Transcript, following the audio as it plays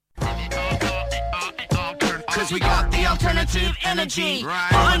we got the alternative energy.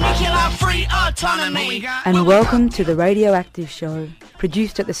 Right. Nuclear-free autonomy. And welcome to The Radioactive Show,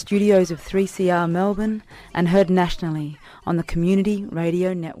 produced at the studios of 3CR Melbourne and heard nationally on the Community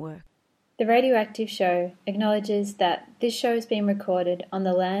Radio Network. The Radioactive Show acknowledges that this show is being recorded on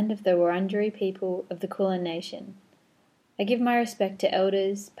the land of the Wurundjeri people of the Kulin Nation. I give my respect to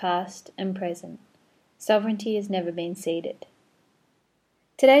elders, past and present. Sovereignty has never been ceded.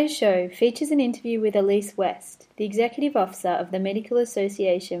 Today's show features an interview with Elise West, the Executive Officer of the Medical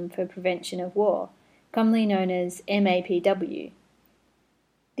Association for Prevention of War, commonly known as MAPW.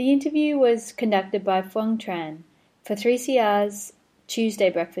 The interview was conducted by Phuong Tran for 3CR's Tuesday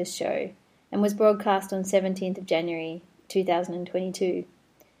Breakfast Show and was broadcast on 17th of January 2022.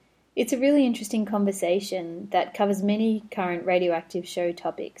 It's a really interesting conversation that covers many current radioactive show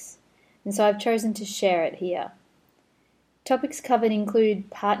topics, and so I've chosen to share it here. Topics covered include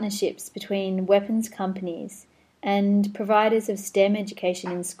partnerships between weapons companies and providers of STEM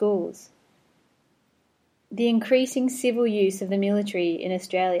education in schools, the increasing civil use of the military in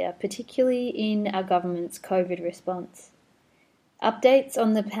Australia, particularly in our government's COVID response, updates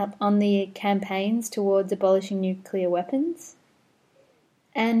on the campaigns towards abolishing nuclear weapons,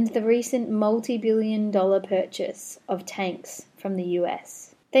 and the recent multi-billion-dollar purchase of tanks from the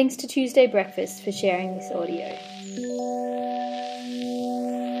US. Thanks to Tuesday Breakfast for sharing this audio.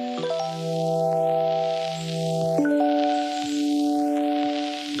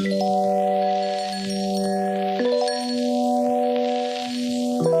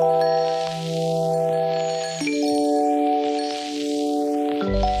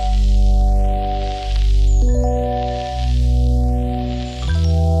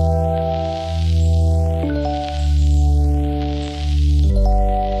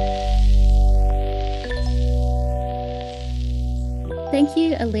 Thank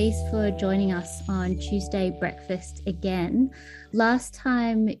you, Elise, for joining us on Tuesday Breakfast again. Last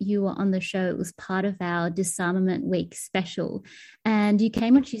time you were on the show, it was part of our Disarmament Week special, and you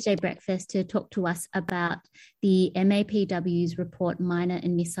came on Tuesday Breakfast to talk to us about the MAPW's report, Minor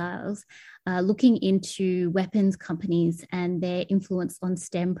and Missiles, looking into weapons companies and their influence on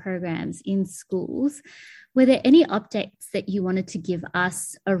STEM programs in schools. Were there any updates that you wanted to give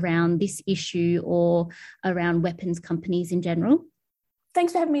us around this issue or around weapons companies in general?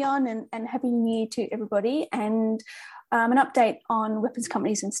 Thanks for having me on, and Happy New Year to everybody. And an update on weapons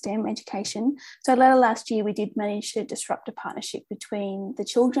companies and STEM education. So later last year, we did manage to disrupt a partnership between the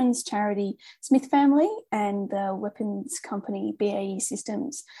children's charity Smith Family and the weapons company BAE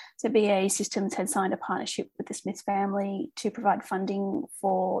Systems. So BAE Systems had signed a partnership with the Smith Family to provide funding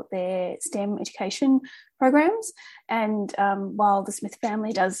for their STEM education programs. And while the Smith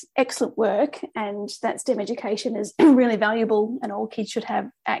Family does excellent work and that STEM education is really valuable and all kids should have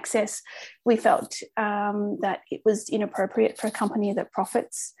access, we felt that it was inappropriate for a company that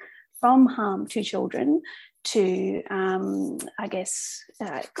profits from harm to children to,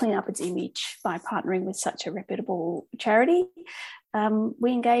 clean up its image by partnering with such a reputable charity.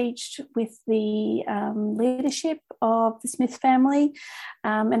 We engaged with the leadership of the Smith Family,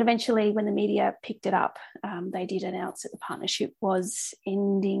 and eventually when the media picked it up, they did announce that the partnership was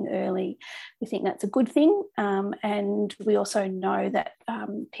ending early. We think that's a good thing, and we also know that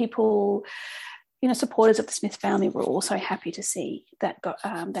people, supporters of the Smith Family were also happy to see that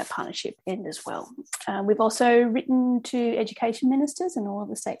partnership end as well. We've also written to education ministers in all of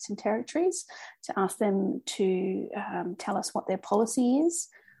the states and territories to ask them to tell us what their policy is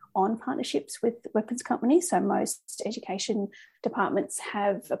on partnerships with weapons companies. So most education departments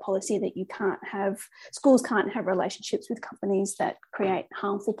have a policy that schools can't have relationships with companies that create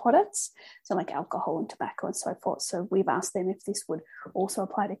harmful products, so like alcohol and tobacco and so forth. So we've asked them if this would also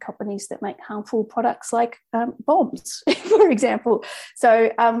apply to companies that make harmful products like bombs, for example.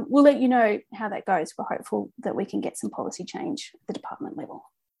 So we'll let you know how that goes. We're hopeful that we can get some policy change at the department level.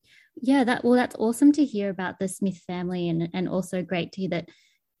 Yeah, that's awesome to hear about the Smith Family, and also great to hear that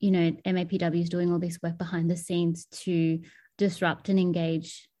MAPW is doing all this work behind the scenes to disrupt and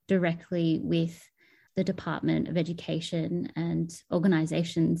engage directly with the Department of Education and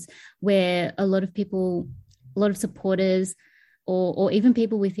organisations where a lot of supporters or even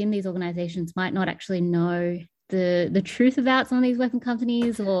people within these organisations might not actually know the truth about some of these weapon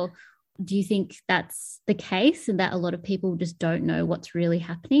companies. Or do you think that's the case and that a lot of people just don't know what's really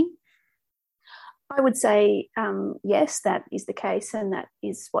happening? I would say yes, that is the case, and that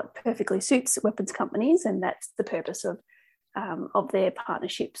is what perfectly suits weapons companies, and that's the purpose of their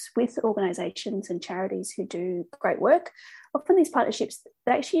partnerships with organisations and charities who do great work. Often these partnerships,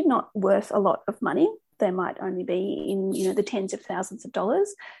 they're actually not worth a lot of money. they might only be in, you know, the tens of thousands of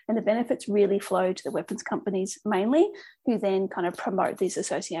dollars, and the benefits really flow to the weapons companies mainly, who then kind of promote this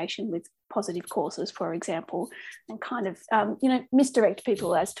association with positive causes, for example, and kind of, you know, misdirect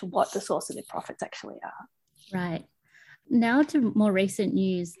people as to what the source of their profits actually are. Right. Now to more recent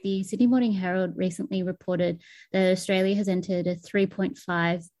news. The Sydney Morning Herald recently reported that Australia has entered a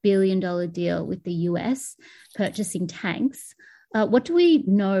 $3.5 billion deal with the US purchasing tanks. What do we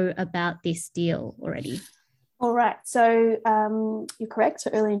know about this deal already? All right, so you're correct.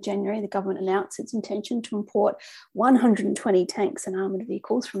 So early in January, the government announced its intention to import 120 tanks and armoured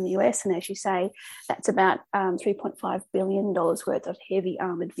vehicles from the US. And as you say, that's about $3.5 billion worth of heavy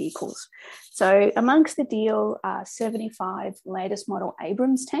armoured vehicles. So amongst the deal are 75 latest model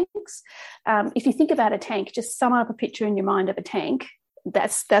Abrams tanks. If you think about a tank, just sum up a picture in your mind of a tank.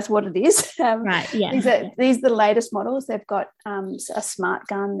 That's what it is. Right, yeah. These are the latest models. They've got a smart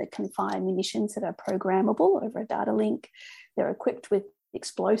gun that can fire munitions that are programmable over a data link. They're equipped with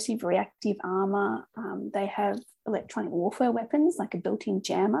explosive reactive armour. They have electronic warfare weapons like a built-in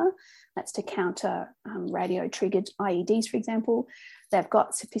jammer. That's to counter radio-triggered IEDs, for example. They've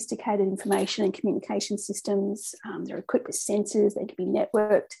got sophisticated information and communication systems. They're equipped with sensors. They can be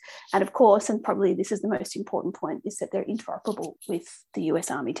networked. And of course, and probably this is the most important point, is that they're interoperable with the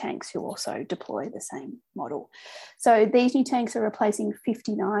US Army tanks, who also deploy the same model. So these new tanks are replacing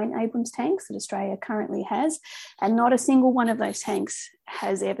 59 Abrams tanks that Australia currently has. And not a single one of those tanks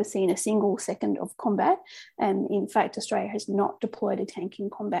has ever seen a single second of combat. And in fact, Australia has not deployed a tank in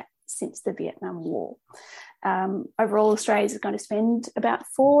combat since the Vietnam War. Overall, Australia is going to spend about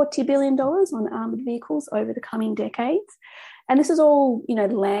 $40 billion on armoured vehicles over the coming decades. And this is all, you know,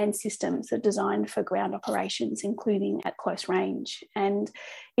 land systems that are designed for ground operations, including at close range. And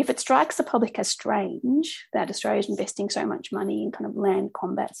if it strikes the public as strange that Australia is investing so much money in kind of land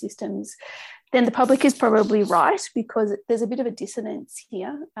combat systems, then the public is probably right, because there's a bit of a dissonance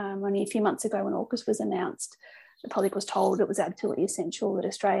here. Only a few months ago, when AUKUS was announced, the public was told it was absolutely essential that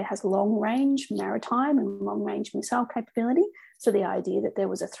Australia has long-range maritime and long-range missile capability. So the idea that there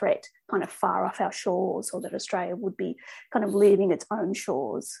was a threat kind of far off our shores, or that Australia would be kind of leaving its own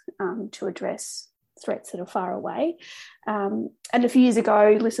shores to address threats that are far away. And a few years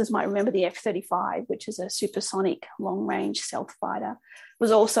ago, listeners might remember the F-35, which is a supersonic long-range stealth fighter, was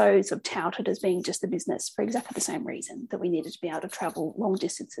also sort of touted as being just the business for exactly the same reason, that we needed to be able to travel long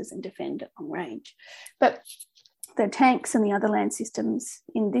distances and defend at long range. But the tanks and the other land systems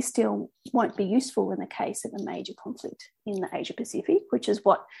in this deal won't be useful in the case of a major conflict in the Asia Pacific, which is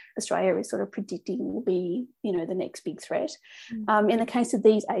what Australia is sort of predicting will be, you know, the next big threat. In the case of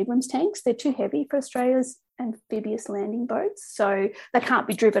these Abrams tanks, they're too heavy for Australia's amphibious landing boats, so they can't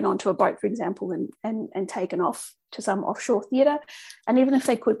be driven onto a boat, for example, and taken off to some offshore theatre. And even if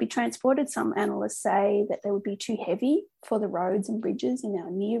they could be transported, some analysts say that they would be too heavy for the roads and bridges in our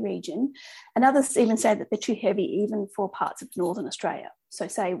near region. And others even say that they're too heavy even for parts of northern Australia. So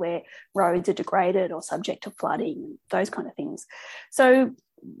say where roads are degraded or subject to flooding, those kind of things. So,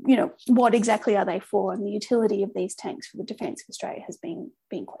 you know, what exactly are they for? And the utility of these tanks for the defence of Australia has been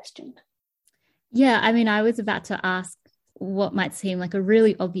questioned. Yeah, I mean, I was about to ask what might seem like a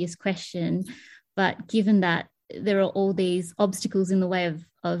really obvious question, but given that there are all these obstacles in the way of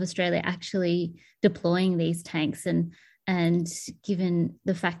Australia actually deploying these tanks, and given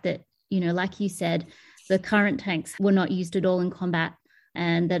the fact that, you know, like you said, the current tanks were not used at all in combat,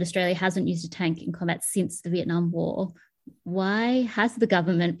 and that Australia hasn't used a tank in combat since the Vietnam War, why has the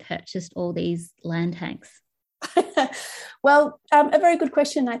government purchased all these land tanks? Well, a very good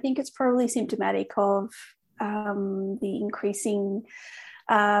question. I think it's probably symptomatic of the increasing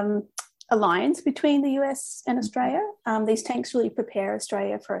alliance between the US and Australia. These tanks really prepare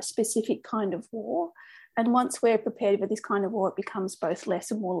Australia for a specific kind of war. And once we're prepared for this kind of war, it becomes both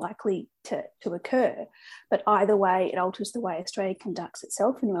less and more likely to occur. But either way, it alters the way Australia conducts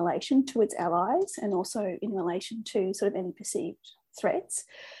itself in relation to its allies, and also in relation to sort of any perceived threats.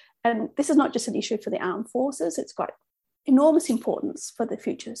 And this is not just an issue for the armed forces, it's got enormous importance for the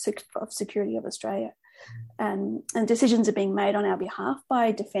future of security of Australia. And decisions are being made on our behalf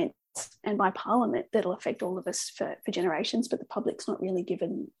by Defence and by Parliament that'll affect all of us for generations, but the public's not really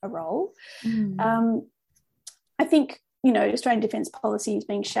given a role. I think, you know, Australian defence policy is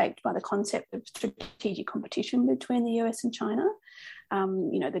being shaped by the concept of strategic competition between the US and China.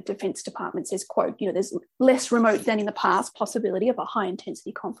 You know, the Defence Department says, quote, you know, there's less remote than in the past possibility of a high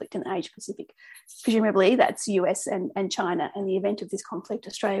intensity conflict in the Asia Pacific. Presumably that's US and China. In the event of this conflict,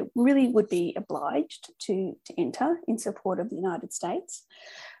 Australia really would be obliged to enter in support of the United States.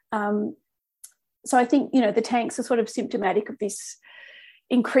 So I think, you know, the tanks are sort of symptomatic of this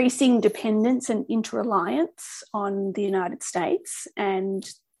increasing dependence and interreliance on the United States, and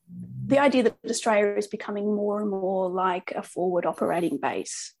the idea that Australia is becoming more and more like a forward operating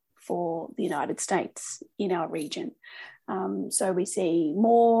base for the United States in our region. So we see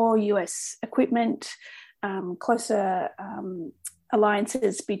more US equipment, closer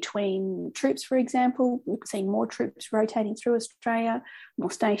alliances between troops, for example. We're seeing more troops rotating through Australia,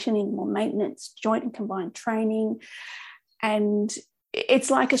 more stationing, more maintenance, joint and combined training. And it's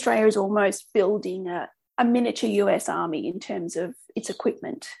like Australia is almost building a miniature US army in terms of its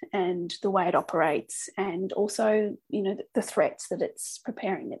equipment and the way it operates, and also, you know, the threats that it's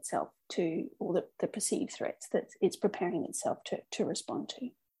preparing itself to, or the perceived threats that it's preparing itself to respond to.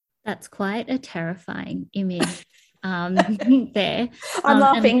 That's quite a terrifying image there. I'm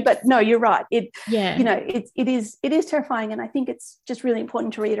laughing, but no, you're right. It is terrifying, and I think it's just really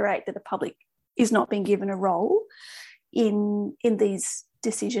important to reiterate that the public is not being given a role in these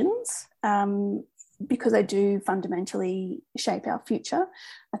decisions, because they do fundamentally shape our future.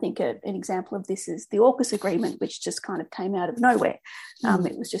 I think an example of this is the AUKUS agreement, which just kind of came out of nowhere.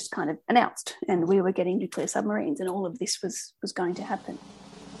 It was just kind of announced, and we were getting nuclear submarines, and all of this was going to happen.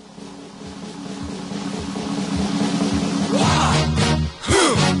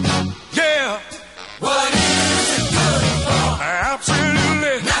 Yeah. What is it good for?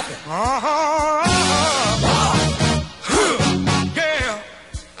 Absolutely nothing. Yeah.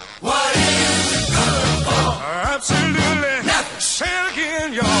 What is it good for? Absolutely nothing. Say it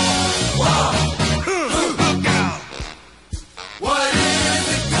again, y'all. Look out. What is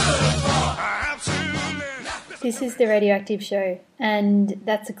it good for? Absolutely nothing. This is The Radioactive Show, and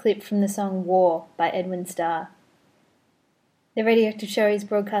that's a clip from the song War by Edwin Starr. The Radioactive Show is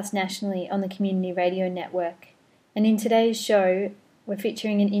broadcast nationally on the Community Radio Network, and in today's show, we're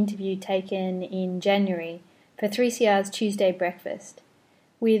featuring an interview taken in January for 3CR's Tuesday Breakfast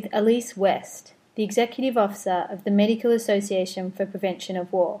with Elise West, the Executive Officer of the Medical Association for Prevention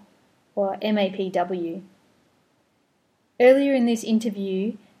of War, or MAPW. Earlier in this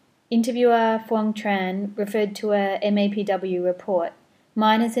interview, interviewer Phuong Tran referred to a MAPW report,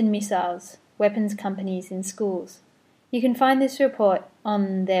 Miners and Missiles, Weapons Companies in Schools. You can find this report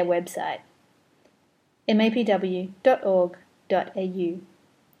on their website, mapw.org.au.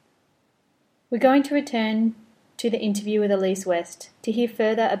 We're going to return to the interview with Elise West to hear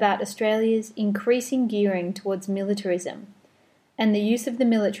further about Australia's increasing gearing towards militarism and the use of the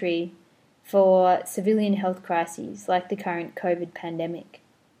military for civilian health crises like the current COVID pandemic,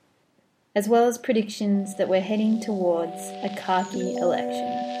 as well as predictions that we're heading towards a khaki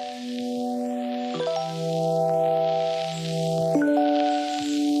election.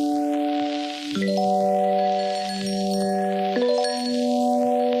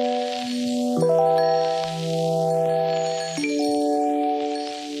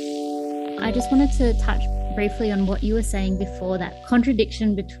 I just wanted to touch briefly on what you were saying before, that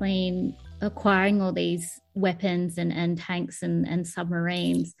contradiction between acquiring all these weapons and tanks and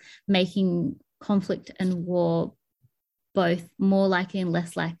submarines, making conflict and war both more likely and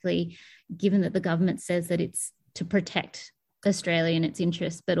less likely, given that the government says that it's to protect Australia and its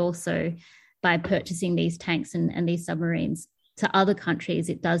interests, but also by purchasing these tanks and these submarines to other countries,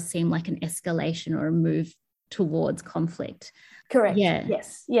 it does seem like an escalation or a move towards conflict. Correct. Yeah.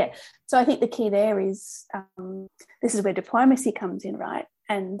 Yes. Yeah. So I think the key there is this is where diplomacy comes in, right?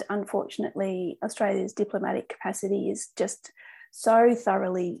 And unfortunately, Australia's diplomatic capacity is just so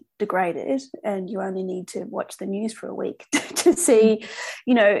thoroughly degraded, and you only need to watch the news for a week to see,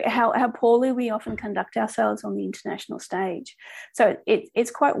 you know, how poorly we often conduct ourselves on the international stage. So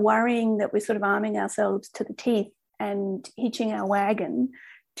it's quite worrying that we're sort of arming ourselves to the teeth and hitching our wagon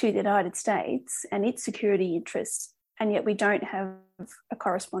to the United States and its security interests, and yet we don't have a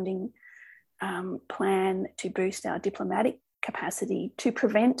corresponding plan to boost our diplomatic capacity to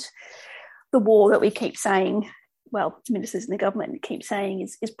prevent the war that we keep saying, well, ministers in the government keep saying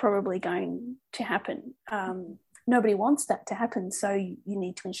is probably going to happen. Nobody wants that to happen, so you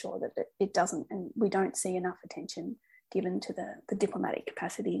need to ensure that it doesn't, and we don't see enough attention given to the diplomatic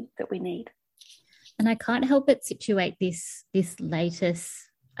capacity that we need. And I can't help but situate this latest,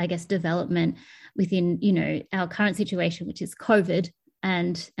 I guess, development within, you know, our current situation, which is COVID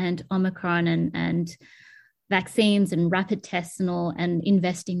and Omicron and vaccines and rapid tests and all, and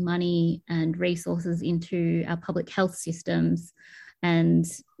investing money and resources into our public health systems and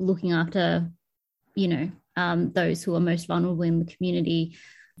looking after, you know, those who are most vulnerable in the community.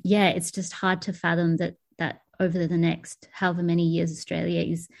 Yeah, it's just hard to fathom that over the next however many years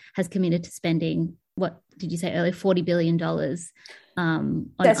Australia has committed to spending what did you say earlier, $40 billion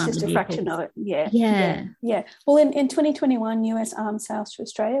on that's just a vehicles. fraction of it. Yeah. Well, in 2021, US arms sales to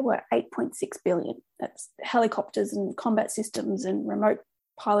Australia were 8.6 billion. That's helicopters and combat systems and remote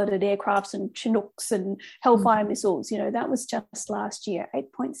piloted aircrafts and Chinooks and Hellfire missiles. That was just last year,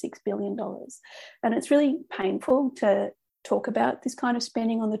 $8.6 billion. And it's really painful to talk about this kind of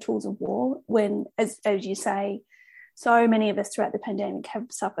spending on the tools of war when, as you say, so many of us throughout the pandemic have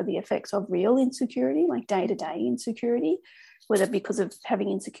suffered the effects of real insecurity, like day-to-day insecurity, whether because of having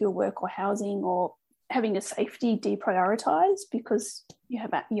insecure work or housing or having your safety deprioritised because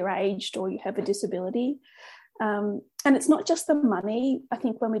you're aged or you have a disability. And it's not just the money. I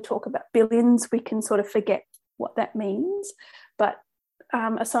think when we talk about billions, we can sort of forget what that means. But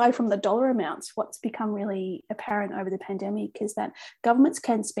aside from the dollar amounts, what's become really apparent over the pandemic is that governments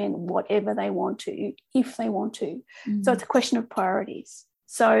can spend whatever they want to, if they want to. Mm-hmm. So it's a question of priorities.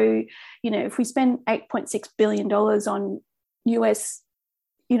 So, if we spend $8.6 billion on US,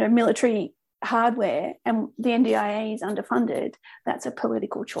 military hardware and the NDIA is underfunded, that's a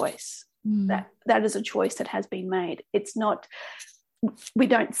political choice. That is a choice that has been made. It's not, we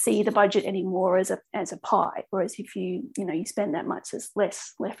don't see the budget anymore as a pie, whereas if you spend that much, there's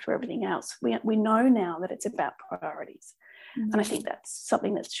less left for everything else. We know now that it's about priorities. And I think that's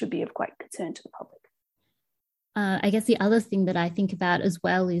something that should be of great concern to the public. I guess the other thing that I think about as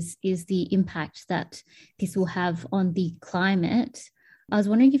well is the impact that this will have on the climate. I was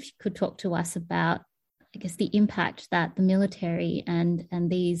wondering if you could talk to us about, I guess, the impact that the military and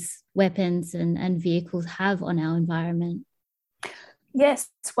these weapons and vehicles have on our environment. Yes,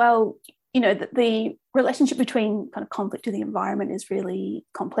 well, the relationship between kind of conflict to the environment is really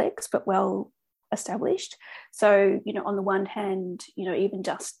complex but well established. So, on the one hand, even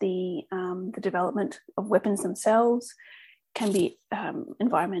just the development of weapons themselves can be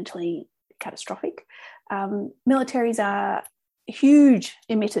environmentally catastrophic. Militaries are huge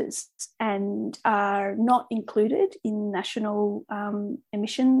emitters and are not included in national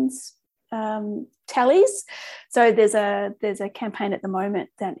emissions tallies. So there's a campaign at the moment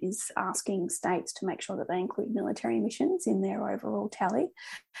that is asking states to make sure that they include military emissions in their overall tally.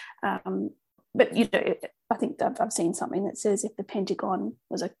 But I think I've seen something that says if the Pentagon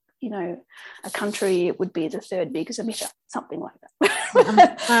was a country, it would be the third biggest emitter, something like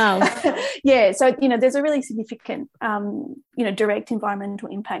that. Wow. Yeah, so there's a really significant direct environmental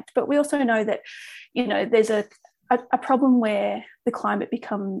impact. But we also know that there's a problem where the climate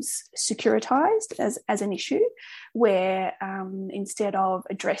becomes securitized as an issue, where instead of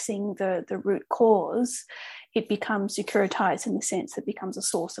addressing the root cause, it becomes securitized in the sense that it becomes a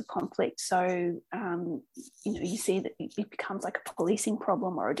source of conflict. So, you see that it becomes like a policing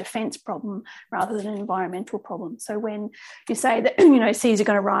problem or a defense problem rather than an environmental problem. So when you say that, seas are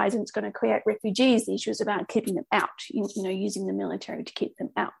going to rise and it's going to create refugees, the issue is about keeping them out, using the military to keep them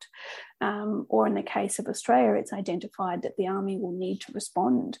out. Or in the case of Australia, it's identified that the army will need to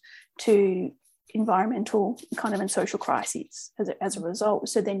respond to environmental kind of and social crises as a result.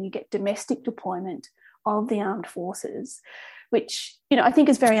 So then you get domestic deployment of the armed forces, which, I think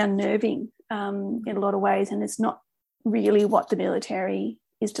is very unnerving in a lot of ways, and it's not really what the military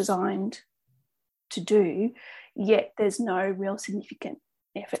is designed to do, yet there's no real significant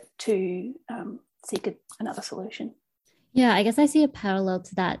effort to seek another solution. Yeah, I guess I see a parallel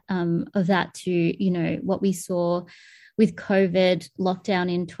to that, to, what we saw with COVID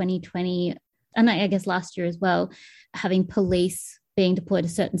lockdown in 2020, and I guess last year as well, having police being deployed to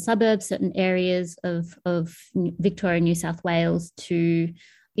certain suburbs, certain areas of Victoria, New South Wales to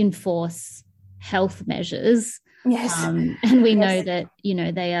enforce health measures. Yes. And we know that,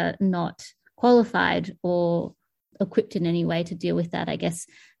 they are not qualified or equipped in any way to deal with that. I guess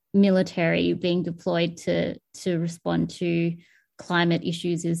military being deployed to respond to climate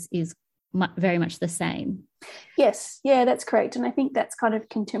issues is very much the same. Yes, yeah, that's correct. And I think that's kind of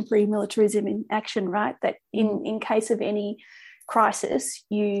contemporary militarism in action, right? That in case of any crisis,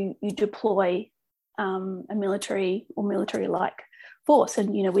 you deploy a military or military-like force.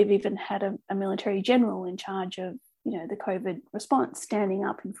 And, we've even had a military general in charge of, the COVID response standing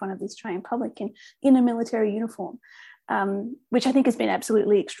up in front of the Australian public in a military uniform, which I think has been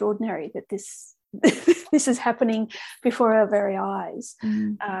absolutely extraordinary that this this is happening before our very eyes.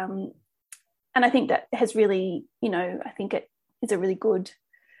 And I think that has really, I think it is a really good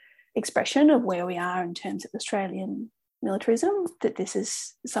expression of where we are in terms of Australian militarism, that this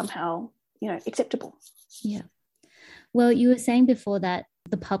is somehow, acceptable. Yeah. Well, you were saying before that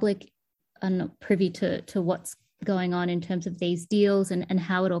the public are not privy to what's going on in terms of these deals and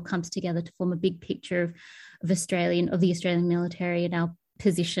how it all comes together to form a big picture of the Australian military and our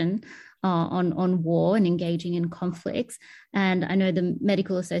position. on war and engaging in conflicts. And I know the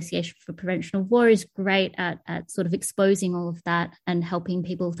Medical Association for Prevention of War is great at sort of exposing all of that and helping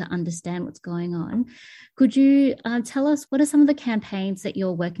people to understand what's going on. Could you tell us what are some of the campaigns that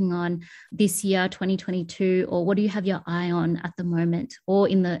you're working on this year, 2022, or what do you have your eye on at the moment or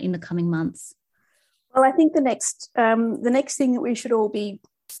in the coming months? Well, I think the next thing that we should all be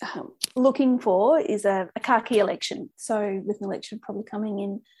looking for is a khaki election. So with an election probably coming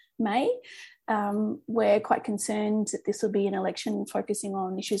in May, we're quite concerned that this will be an election focusing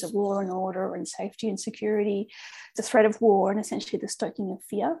on issues of law and order and safety and security, the threat of war and essentially the stoking of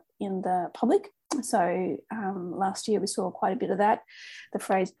fear in the public. So last year we saw quite a bit of that. The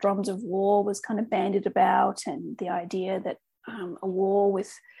phrase drums of war was kind of bandied about, and the idea that a war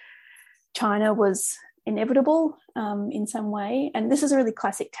with China was inevitable in some way. And this is a really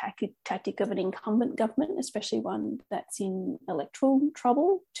classic tactic of an incumbent government, especially one that's in electoral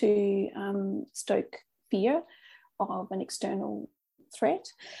trouble, to stoke fear of an external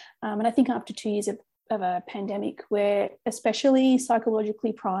threat. And I think after 2 years of a pandemic, we're especially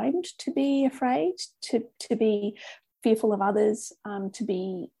psychologically primed to be afraid, to be fearful of others, to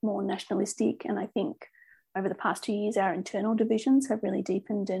be more nationalistic. And I think over the past 2 years, our internal divisions have really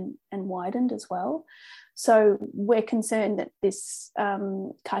deepened and widened as well. So we're concerned that this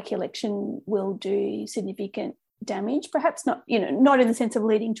khaki election will do significant damage, perhaps not in the sense of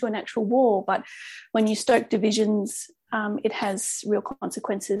leading to an actual war, but when you stoke divisions, it has real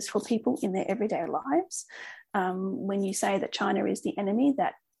consequences for people in their everyday lives. When you say that China is the enemy,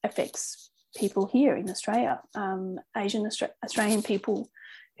 that affects people here in Australia, Australian people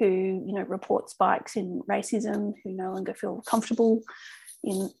who report spikes in racism, who no longer feel comfortable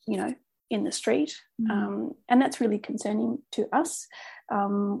in the street, and that's really concerning to us.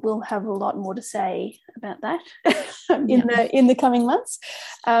 We'll have a lot more to say about that in the coming months.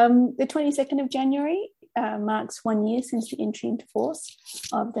 The 22nd of January marks 1 year since the entry into force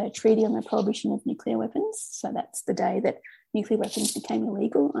of the Treaty on the Prohibition of Nuclear Weapons. So that's the day that nuclear weapons became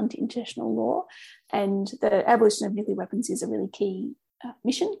illegal under international law, and the abolition of nuclear weapons is a really key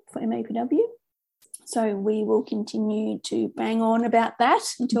mission for MAPW. So we will continue to bang on about that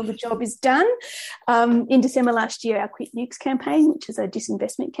until the job is done. In December last year, our Quit Nukes campaign, which is a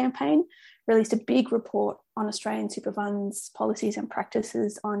disinvestment campaign, released a big report on Australian super funds policies and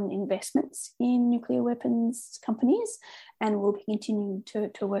practices on investments in nuclear weapons companies, and we'll be continuing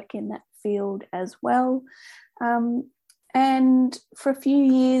to work in that field as well. And for a few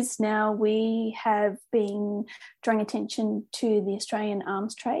years now, we have been drawing attention to the Australian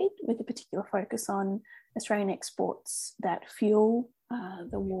arms trade with a particular focus on Australian exports that fuel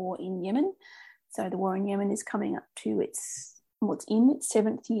the war in Yemen. So the war in Yemen is coming up to its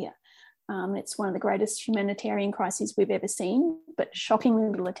 7th year. It's one of the greatest humanitarian crises we've ever seen, but shockingly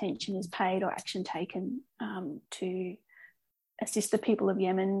little attention is paid or action taken to assist the people of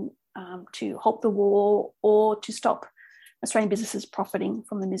Yemen, to halt the war or to stop Australian businesses profiting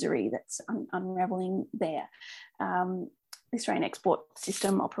from the misery that's unravelling there. The Australian export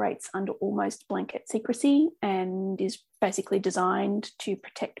system operates under almost blanket secrecy and is basically designed to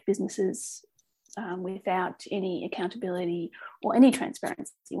protect businesses without any accountability or any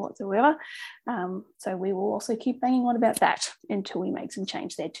transparency whatsoever. So we will also keep banging on about that until we make some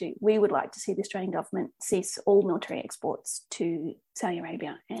change there too. We would like to see the Australian government cease all military exports to Saudi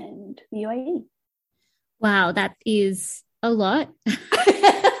Arabia and the UAE. Wow, that is a lot.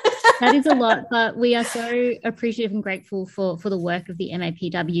 That is a lot, but we are so appreciative and grateful for the work of the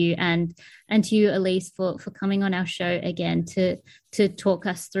MAPW and to you, Elise, for coming on our show again to talk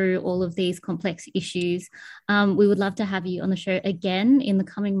us through all of these complex issues. We would love to have you on the show again in the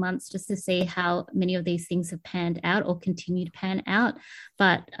coming months just to see how many of these things have panned out or continue to pan out.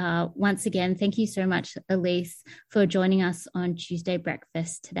 But once again, thank you so much, Elise, for joining us on Tuesday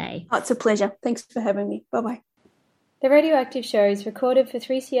Breakfast today. Oh, it's a pleasure. Thanks for having me. Bye-bye. The Radioactive Show is recorded for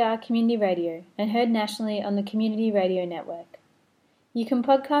 3CR Community Radio and heard nationally on the Community Radio Network. You can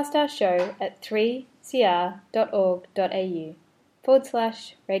podcast our show at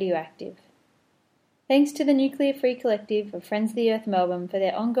 3cr.org.au/radioactive. Thanks to the Nuclear Free Collective of Friends of the Earth Melbourne for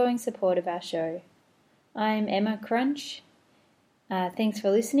their ongoing support of our show. I'm Emma Crunch. Thanks for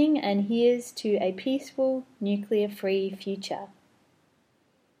listening, and here's to a peaceful, nuclear-free future.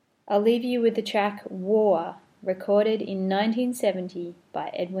 I'll leave you with the track War, recorded in 1970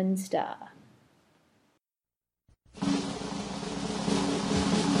 by Edwin Starr.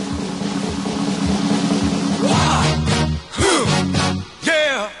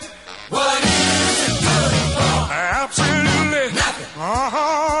 Yeah. What is it good for? Absolutely nothing.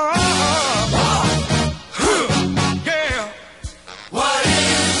 Yeah. What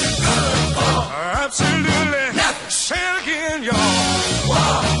is it good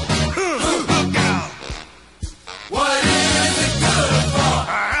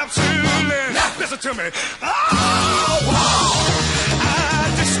to me. I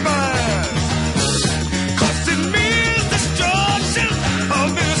despise. 'Cause it means destruction of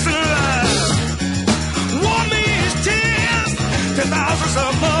innocent lives. War means tears to thousands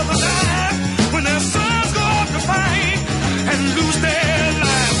of mothers die when their sons go off to fight and lose their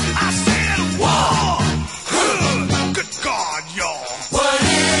lives. I said war. Good God, y'all. What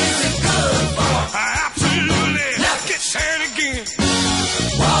is it good for? Absolutely. Get sad again.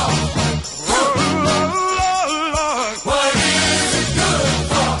 War. Lord. What is it good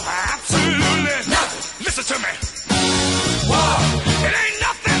for? Absolutely. Nothing. Listen to me. War. It ain't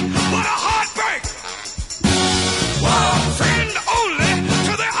nothing but a heartbreak. War. Friend only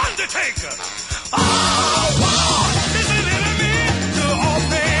to the undertaker. Oh, war is an enemy to all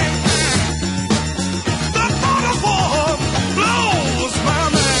things. The thought of war blows my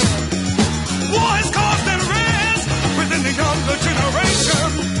mind. War has caused unrest within the younger generation.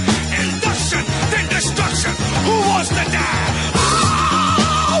 Induction, then destruction. Who wants to die? Oh,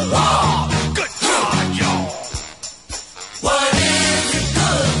 war. Good God, y'all. What is it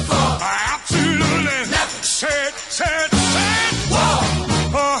good for? Absolutely. Sad. War.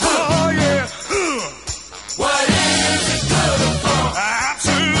 Oh, yeah. What is it good for?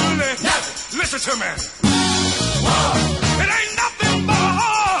 Absolutely. Listen to me. War. It ain't nothing but a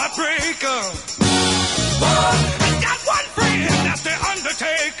heartbreaker. War. I got one friend, that's the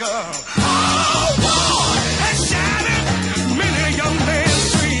undertaker. Oh, war has shattered many young men's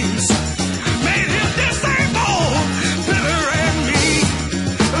dreams. Made him disabled, bitter and mean.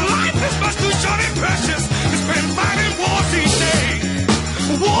 Life is much too short and precious. It's been fighting wars each day.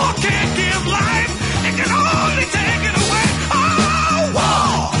 War can't give life, it can only take it away. Oh,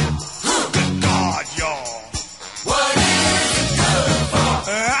 war. Good God, y'all. What is it good for?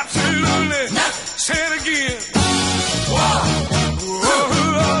 Absolutely. Say it again. War. Oh,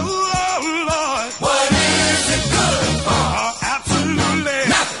 Lord. What is it good for? Absolutely.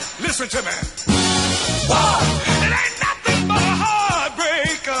 Listen to me. War. It ain't nothing but a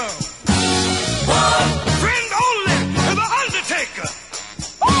heartbreaker. War. Friend only to the undertaker.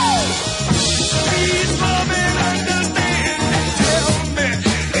 Woo! Please love and understand and tell me,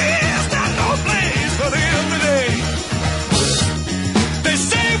 is there no place for them today? They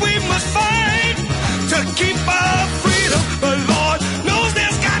say we must fight to keep our freedom, but Lord knows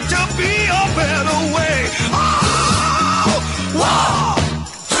there's got to be a better way. Oh, wow,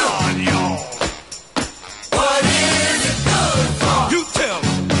 God, y'all. What is it good for? You tell me.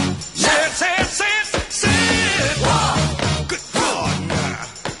 Say it. Wow. Good God, now.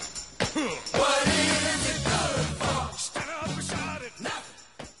 What is it good for? Stand up and shout it. Nothing.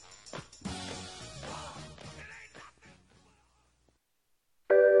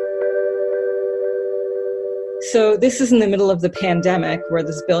 So this is in the middle of the pandemic where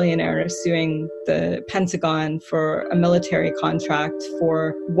this billionaire is suing the Pentagon for a military contract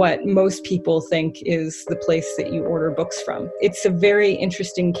for what most people think is the place that you order books from. It's a very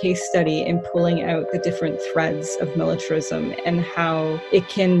interesting case study in pulling out the different threads of militarism and how it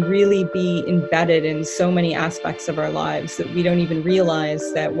can really be embedded in so many aspects of our lives that we don't even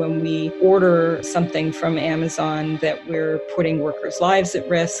realize that when we order something from Amazon that we're putting workers' lives at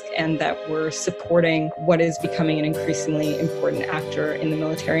risk and that we're supporting what is becoming an increasingly important actor in the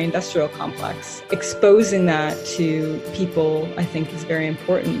military-industrial complex. Exposing that to people, I think, is very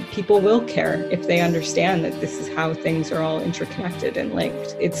important. People will care if they understand that this is how things are all interconnected and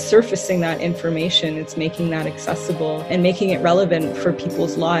linked. It's surfacing that information, it's making that accessible and making it relevant for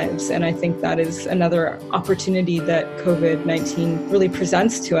people's lives. And I think that is another opportunity that COVID-19 really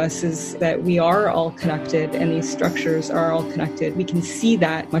presents to us, is that we are all connected and these structures are all connected. We can see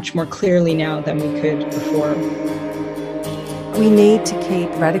that much more clearly now than we could before. We need to keep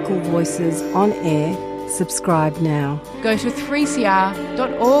radical voices on air. Subscribe now. Go to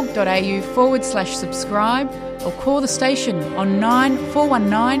 3cr.org.au/subscribe or call the station on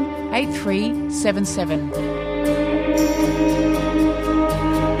 9419 8377.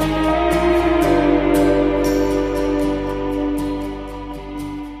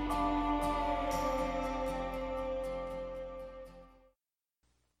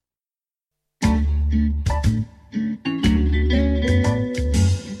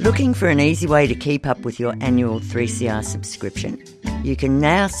 Looking for an easy way to keep up with your annual 3CR subscription? You can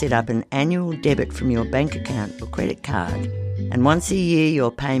now set up an annual debit from your bank account or credit card, and once a year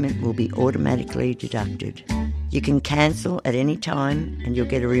your payment will be automatically deducted. You can cancel at any time and you'll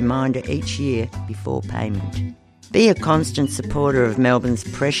get a reminder each year before payment. Be a constant supporter of Melbourne's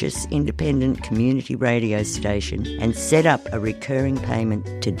precious independent community radio station and set up a recurring payment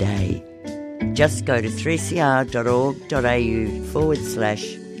today. Just go to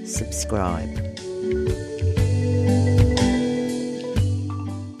 3cr.org.au/subscribe.